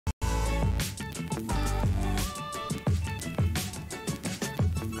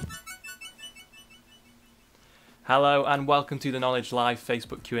Hello and welcome to the Knowledge Live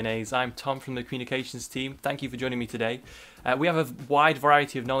Facebook Q&As. I'm Tom from the communications team. Thank you for joining me today. We have a wide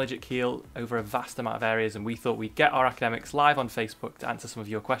variety of knowledge at Keele over a vast amount of areas, and we thought we'd get our academics live on Facebook to answer some of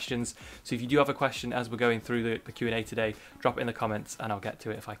your questions. So if you do have a question as we're going through the Q&A today, drop it in the comments and I'll get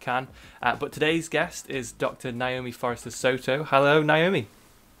to it if I can. But today's guest is Dr Naomi Forrester-Soto. Hello, Naomi.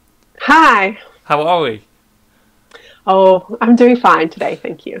 Hi. How are we? Oh, I'm doing fine today,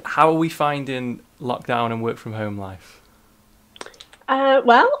 thank you. How are we finding lockdown and work from home life?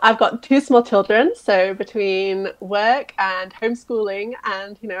 Well, I've got two small children, so between work and homeschooling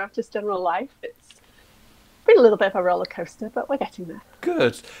and, just general life, it's been a little bit of a roller coaster, but we're getting there.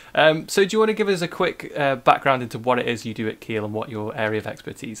 Good. So do you want to give us a quick background into what it is you do at Keele and what your area of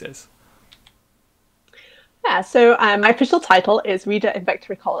expertise is? Yeah, so my official title is Reader in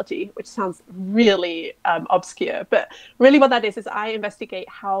Vector Ecology, which sounds really obscure, but really what that is I investigate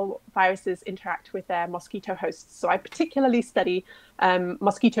how viruses interact with their mosquito hosts. So I particularly study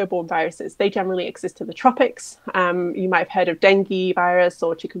mosquito-borne viruses. They generally exist in the tropics. You might have heard of dengue virus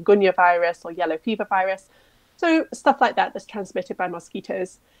or chikungunya virus or yellow fever virus. So stuff like that that's transmitted by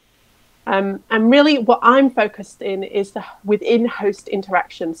mosquitoes. And really what I'm focused in is the within-host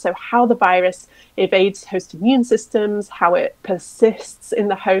interaction. So how the virus evades host immune systems, how it persists in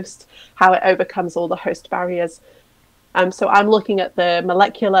the host, how it overcomes all the host barriers. So I'm looking at the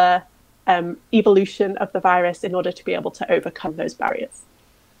molecular evolution of the virus in order to be able to overcome those barriers.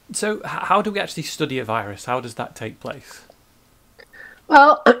 So how do we actually study a virus? How does that take place?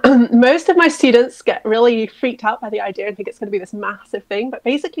 Well, most of my students get really freaked out by the idea and think it's going to be this massive thing. But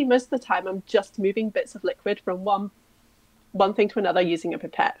basically, most of the time, I'm just moving bits of liquid from one thing to another using a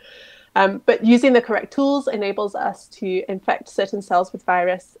pipette. But using the correct tools enables us to infect certain cells with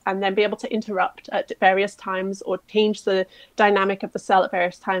virus and then be able to interrupt at various times or change the dynamic of the cell at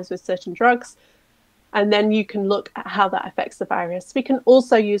various times with certain drugs. And then you can look at how that affects the virus. We can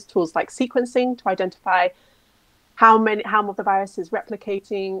also use tools like sequencing to identify how of the virus is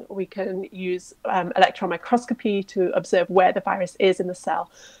replicating. We can use electron microscopy to observe where the virus is in the cell.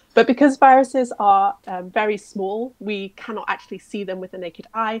 But because viruses are very small, we cannot actually see them with the naked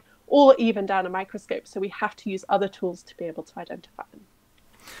eye or even down a microscope. So we have to use other tools to be able to identify them.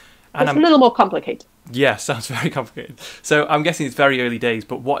 And it's a little more complicated. Yeah, sounds very complicated. So I'm guessing it's very early days,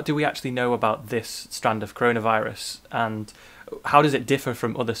 but what do we actually know about this strand of coronavirus and how does it differ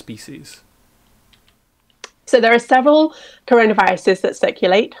from other species? So there are several coronaviruses that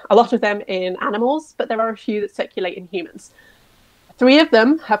circulate, a lot of them in animals, but there are a few that circulate in humans. 3 of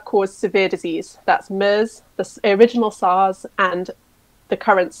them have caused severe disease. That's MERS, the original SARS, and the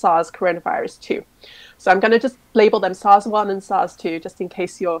current SARS coronavirus 2. So I'm going to just label them SARS 1 and SARS 2, just in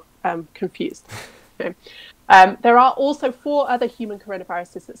case you're confused. Okay. There are also 4 other human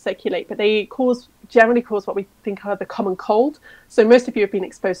coronaviruses that circulate, but they generally cause what we think are the common cold. So most of you have been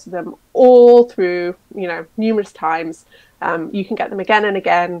exposed to them all through, numerous times. You can get them again and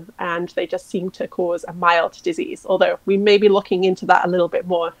again, and they just seem to cause a mild disease, although we may be looking into that a little bit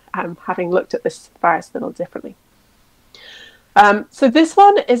more, having looked at this virus a little differently. So this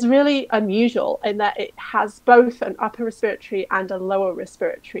one is really unusual in that it has both an upper respiratory and a lower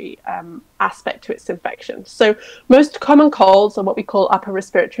respiratory aspect to its infection. So most common colds are what we call upper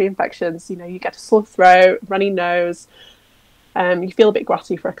respiratory infections. You get a sore throat, runny nose, you feel a bit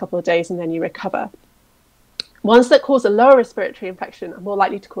grotty for a couple of days and then you recover. Ones that cause a lower respiratory infection are more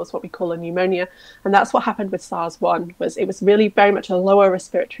likely to cause what we call a pneumonia. And that's what happened with SARS-1, it was really very much a lower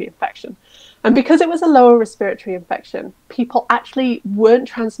respiratory infection. And because it was a lower respiratory infection, people actually weren't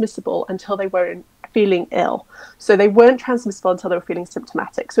transmissible until they were feeling ill. So they weren't transmissible until they were feeling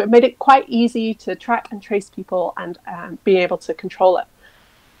symptomatic. So it made it quite easy to track and trace people and be able to control it.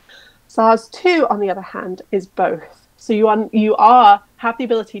 SARS-2, on the other hand, is both. So you have the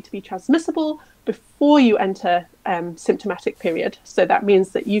ability to be transmissible before you enter symptomatic period. So that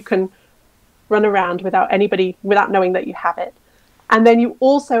means that you can run around without knowing that you have it. And then you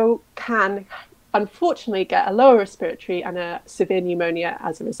also can, unfortunately, get a lower respiratory and a severe pneumonia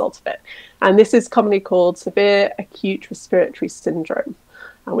as a result of it. And this is commonly called severe acute respiratory syndrome,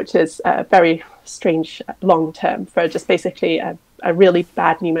 which is a very strange long term for just basically a really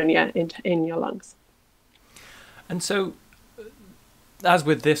bad pneumonia in your lungs. And so, as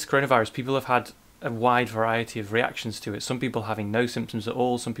with this coronavirus, people have had a wide variety of reactions to it. Some people having no symptoms at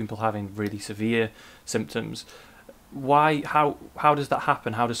all, some people having really severe symptoms. Why? How does that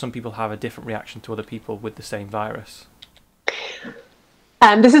happen? How do some people have a different reaction to other people with the same virus?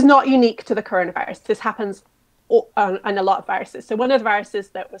 This is not unique to the coronavirus. This happens in a lot of viruses. So one of the viruses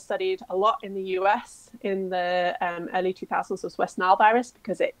that was studied a lot in the US in the early 2000s was West Nile virus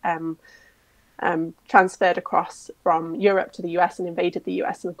because it transferred across from Europe to the US and invaded the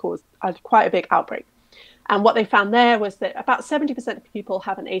US and caused quite a big outbreak. And what they found there was that about 70% of people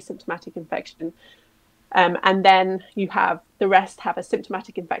have an asymptomatic infection. And then you have the rest have a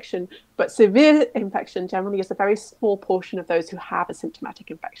symptomatic infection, but severe infection generally is a very small portion of those who have a symptomatic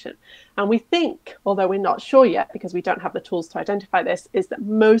infection. And we think, although we're not sure yet because we don't have the tools to identify this, is that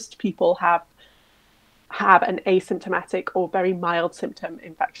most people have an asymptomatic or very mild symptom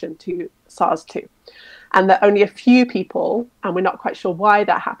infection to SARS-2. And that only a few people, and we're not quite sure why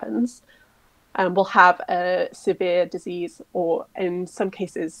that happens, will have a severe disease or in some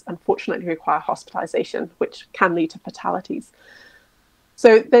cases, unfortunately, require hospitalization, which can lead to fatalities.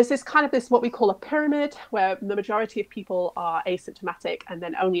 So there's this what we call a pyramid where the majority of people are asymptomatic and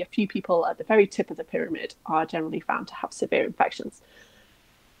then only a few people at the very tip of the pyramid are generally found to have severe infections.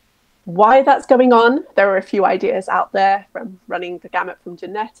 Why that's going on, there are a few ideas out there, from running the gamut from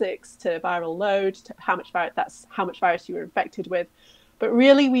genetics to viral load to how much virus you were infected with. But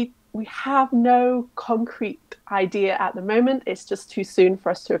really, we have no concrete idea at the moment. It's just too soon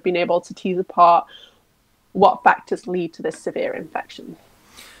for us to have been able to tease apart what factors lead to this severe infection.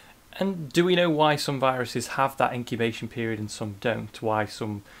 And do we know why some viruses have that incubation period and some don't? Why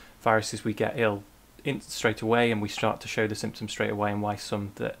some viruses we get ill straight away and we start to show the symptoms straight away, and why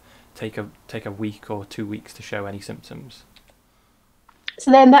some that take a week or 2 weeks to show any symptoms?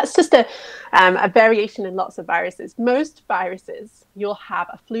 So then that's just a variation in lots of viruses. Most viruses, you'll have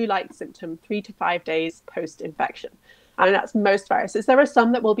a flu-like symptom 3 to 5 days post-infection. And that's most viruses. There are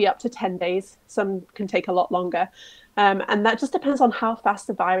some that will be up to 10 days. Some can take a lot longer. And that just depends on how fast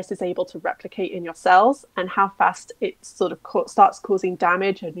the virus is able to replicate in your cells and how fast it sort of starts causing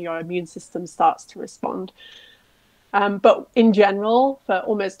damage and your immune system starts to respond. But in general, for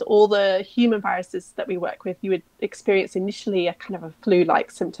almost all the human viruses that we work with, you would experience initially a kind of a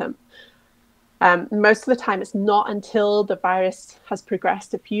flu-like symptom. Most of the time, it's not until the virus has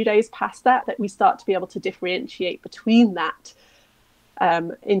progressed a few days past that we start to be able to differentiate between that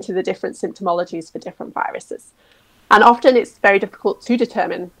into the different symptomologies for different viruses. And often it's very difficult to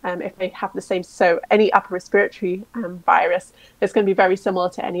determine if they have the same. So any upper respiratory virus is going to be very similar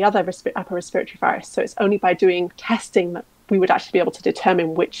to any other upper respiratory virus. So it's only by doing testing that we would actually be able to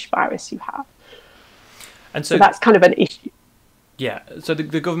determine which virus you have. And so that's kind of an issue. Yeah, so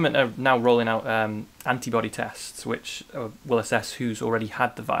the government are now rolling out antibody tests, which will assess who's already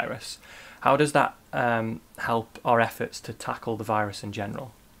had the virus. How does that help our efforts to tackle the virus in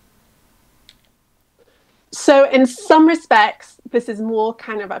general? So in some respects, this is more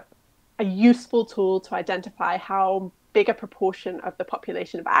kind of a useful tool to identify how big a proportion of the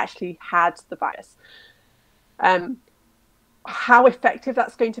population have actually had the virus. How effective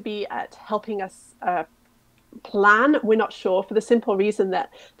that's going to be at helping us plan, we're not sure, for the simple reason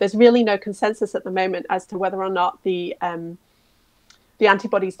that there's really no consensus at the moment as to whether or not the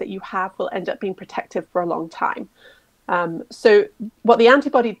antibodies that you have will end up being protective for a long time. So what the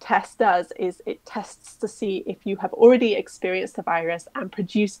antibody test does is it tests to see if you have already experienced the virus and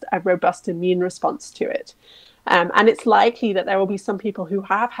produced a robust immune response to it. And it's likely that there will be some people who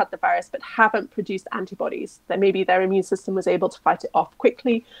have had the virus but haven't produced antibodies, that maybe their immune system was able to fight it off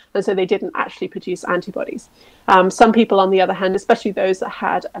quickly, and so they didn't actually produce antibodies. Some people, on the other hand, especially those that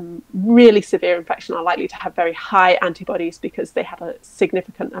had really severe infection, are likely to have very high antibodies because they have a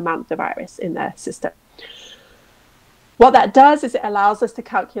significant amount of the virus in their system. What that does is it allows us to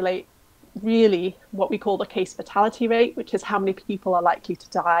calculate really what we call the case fatality rate, which is how many people are likely to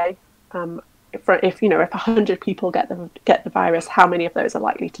die. If 100 people get the virus, how many of those are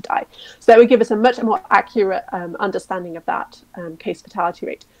likely to die? So that would give us a much more accurate understanding of that case fatality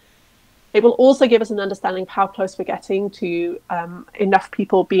rate. It will also give us an understanding of how close we're getting to enough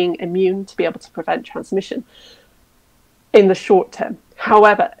people being immune to be able to prevent transmission in the short term.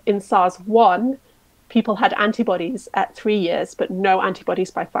 However, in SARS-1, people had antibodies at 3 years, but no antibodies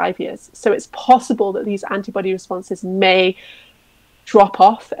by 5 years. So it's possible that these antibody responses may drop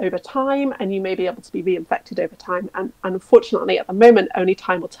off over time, and you may be able to be reinfected over time. And unfortunately, at the moment, only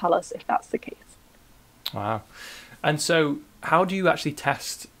time will tell us if that's the case. Wow. And so how do you actually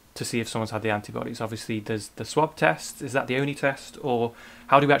test to see if someone's had the antibodies? Obviously, there's the swab test. Is that the only test? Or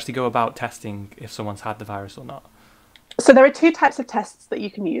how do we actually go about testing if someone's had the virus or not? So there are two types of tests that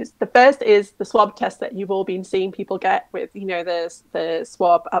you can use. The first is the swab test that you've all been seeing people get with, the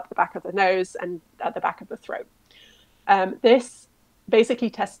swab up the back of the nose and at the back of the throat. This basically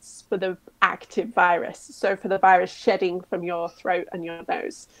tests for the active virus, so for the virus shedding from your throat and your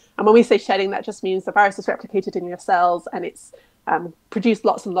nose. And when we say shedding, that just means the virus is replicated in your cells and it's produced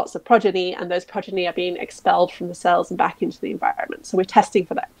lots and lots of progeny, and those progeny are being expelled from the cells and back into the environment. So we're testing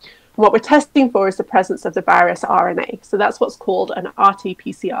for that. What we're testing for is the presence of the virus RNA. So that's what's called an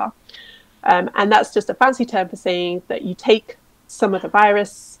RT-PCR. And that's just a fancy term for saying that you take some of the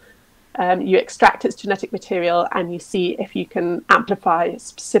virus, you extract its genetic material, and you see if you can amplify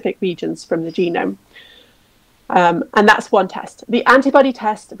specific regions from the genome. And that's one test. The antibody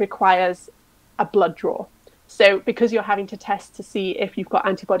test requires a blood draw. So because you're having to test to see if you've got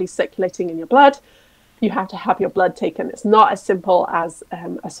antibodies circulating in your blood, you have to have your blood taken. It's not as simple as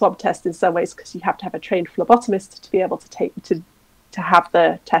a swab test in some ways, because you have to have a trained phlebotomist to be able to have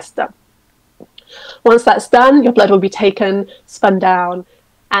the test done. Once that's done, your blood will be taken, spun down,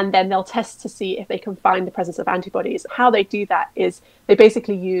 and then they'll test to see if they can find the presence of antibodies. How they do that is they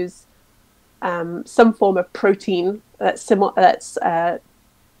basically use some form of protein that's similar,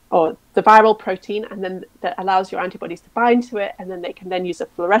 or the viral protein, and then that allows your antibodies to bind to it, and then they can then use a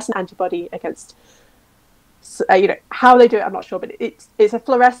fluorescent antibody against, how they do it, I'm not sure, but it's a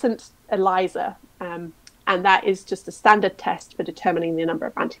fluorescent ELISA, and that is just a standard test for determining the number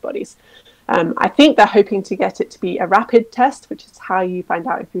of antibodies. I think they're hoping to get it to be a rapid test, which is how you find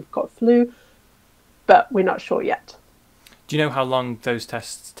out if you've got flu, but we're not sure yet. Do you know how long those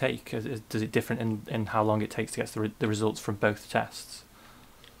tests take? Does it differ in how long it takes to get the results from both tests?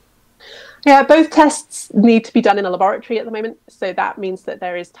 Yeah, both tests need to be done in a laboratory at the moment, so that means that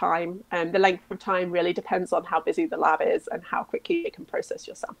there is time. The length of time really depends on how busy the lab is and how quickly it can process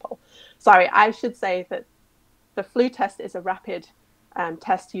your sample. Sorry, I should say that the flu test is a rapid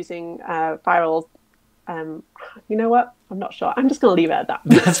test using viral. You know what? I'm not sure. I'm just going to leave it at that.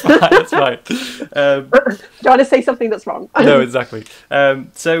 That's fine. That's fine. Do you want to say something that's wrong? No, exactly.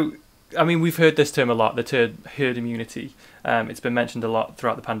 So, I mean, we've heard this term a lot, the term herd immunity. It's been mentioned a lot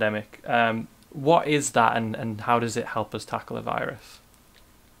throughout the pandemic. What is that, and how does it help us tackle a virus?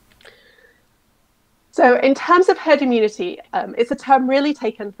 So in terms of herd immunity, it's a term really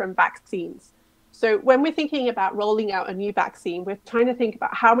taken from vaccines. So when we're thinking about rolling out a new vaccine, we're trying to think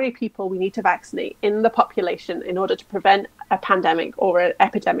about how many people we need to vaccinate in the population in order to prevent a pandemic or an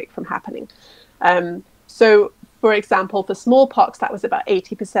epidemic from happening. So, for example, for smallpox, that was about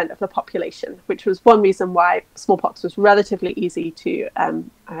 80% of the population, which was one reason why smallpox was relatively easy to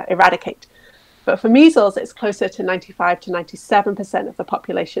eradicate. But for measles, it's closer to 95 to 97% of the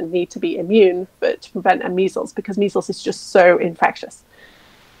population need to be immune to prevent a measles, because measles is just so infectious.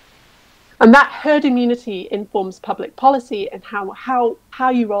 And that herd immunity informs public policy and how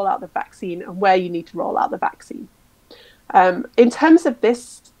you roll out the vaccine and where you need to roll out the vaccine. In terms of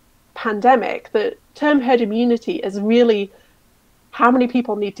this pandemic, the term herd immunity is really how many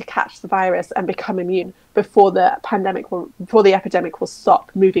people need to catch the virus and become immune before the epidemic will stop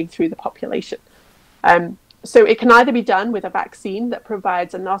moving through the population. So it can either be done with a vaccine that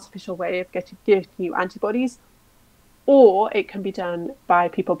provides an artificial way of giving you antibodies, or it can be done by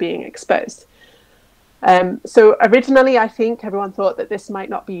people being exposed. So originally, I think everyone thought that this might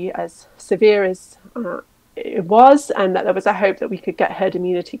not be as severe as it was, and that there was a hope that we could get herd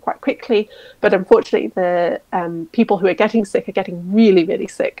immunity quite quickly. But unfortunately, the people who are getting sick are getting really, really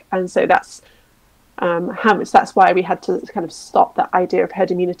sick. And so that's why we had to kind of stop that idea of herd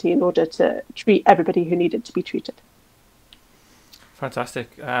immunity in order to treat everybody who needed to be treated.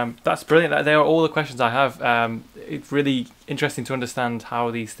 Fantastic. That's brilliant. They are all the questions I have. It's really interesting to understand how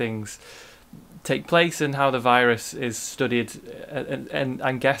these things take place and how the virus is studied. And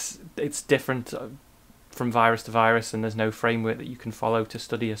I guess it's different from virus to virus, and there's no framework that you can follow to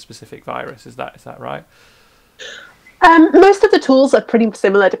study a specific virus. Is that right? Most of the tools are pretty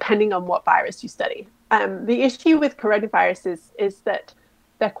similar depending on what virus you study. The issue with coronaviruses is that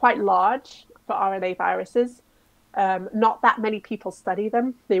they're quite large for RNA viruses. Not that many people study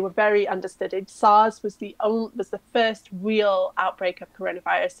them. They were very understudied. SARS was the first real outbreak of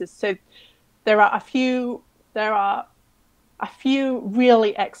coronaviruses. So there are a few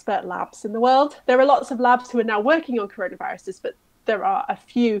really expert labs in the world. There are lots of labs who are now working on coronaviruses, but there are a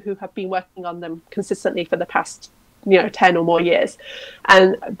few who have been working on them consistently for the past 10 or more years,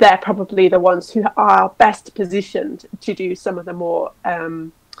 and they're probably the ones who are best positioned to do some of the more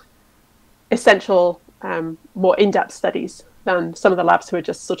essential, more in-depth studies than some of the labs who are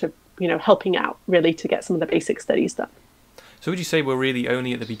just sort of helping out really to get some of the basic studies done. So would you say we're really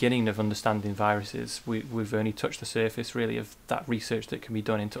only at the beginning of understanding viruses? We've only touched the surface really of that research that can be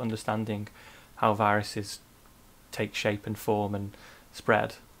done into understanding how viruses take shape and form and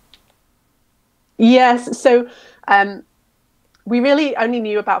spread? Yes, so we really only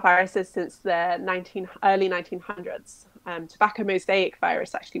knew about viruses since the early 1900s. Tobacco mosaic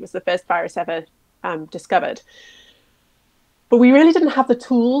virus actually was the first virus ever discovered. But we really didn't have the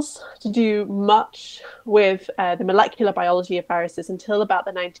tools to do much with the molecular biology of viruses until about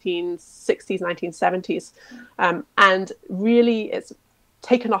the 1960s, 1970s. And really, it's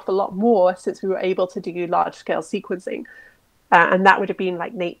taken off a lot more since we were able to do large-scale sequencing. And that would have been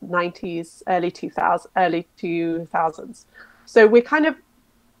like 90s, early 2000s. So we're kind of,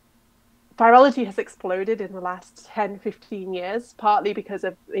 virology has exploded in the last 10, 15 years, partly because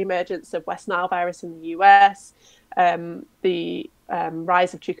of the emergence of West Nile virus in the US, the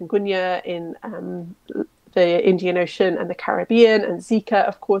rise of chikungunya in the Indian Ocean and the Caribbean, and Zika,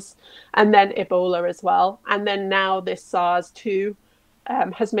 of course, and then Ebola as well. And then now this SARS-2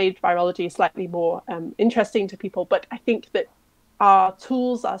 has made virology slightly more interesting to people. But I think that our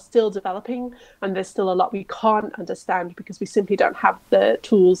tools are still developing, and there's still a lot we can't understand because we simply don't have the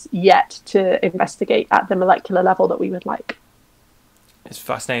tools yet to investigate at the molecular level that we would like. It's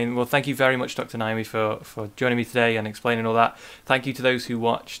fascinating. Well, thank you very much, Dr. Naomi, for joining me today and explaining all that. Thank you to those who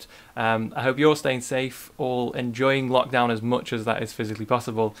watched. I hope you're staying safe, all enjoying lockdown as much as that is physically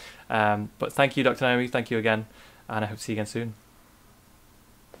possible. But thank you, Dr. Naomi. Thank you again, and I hope to see you again soon.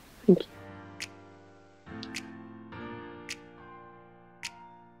 Thank you.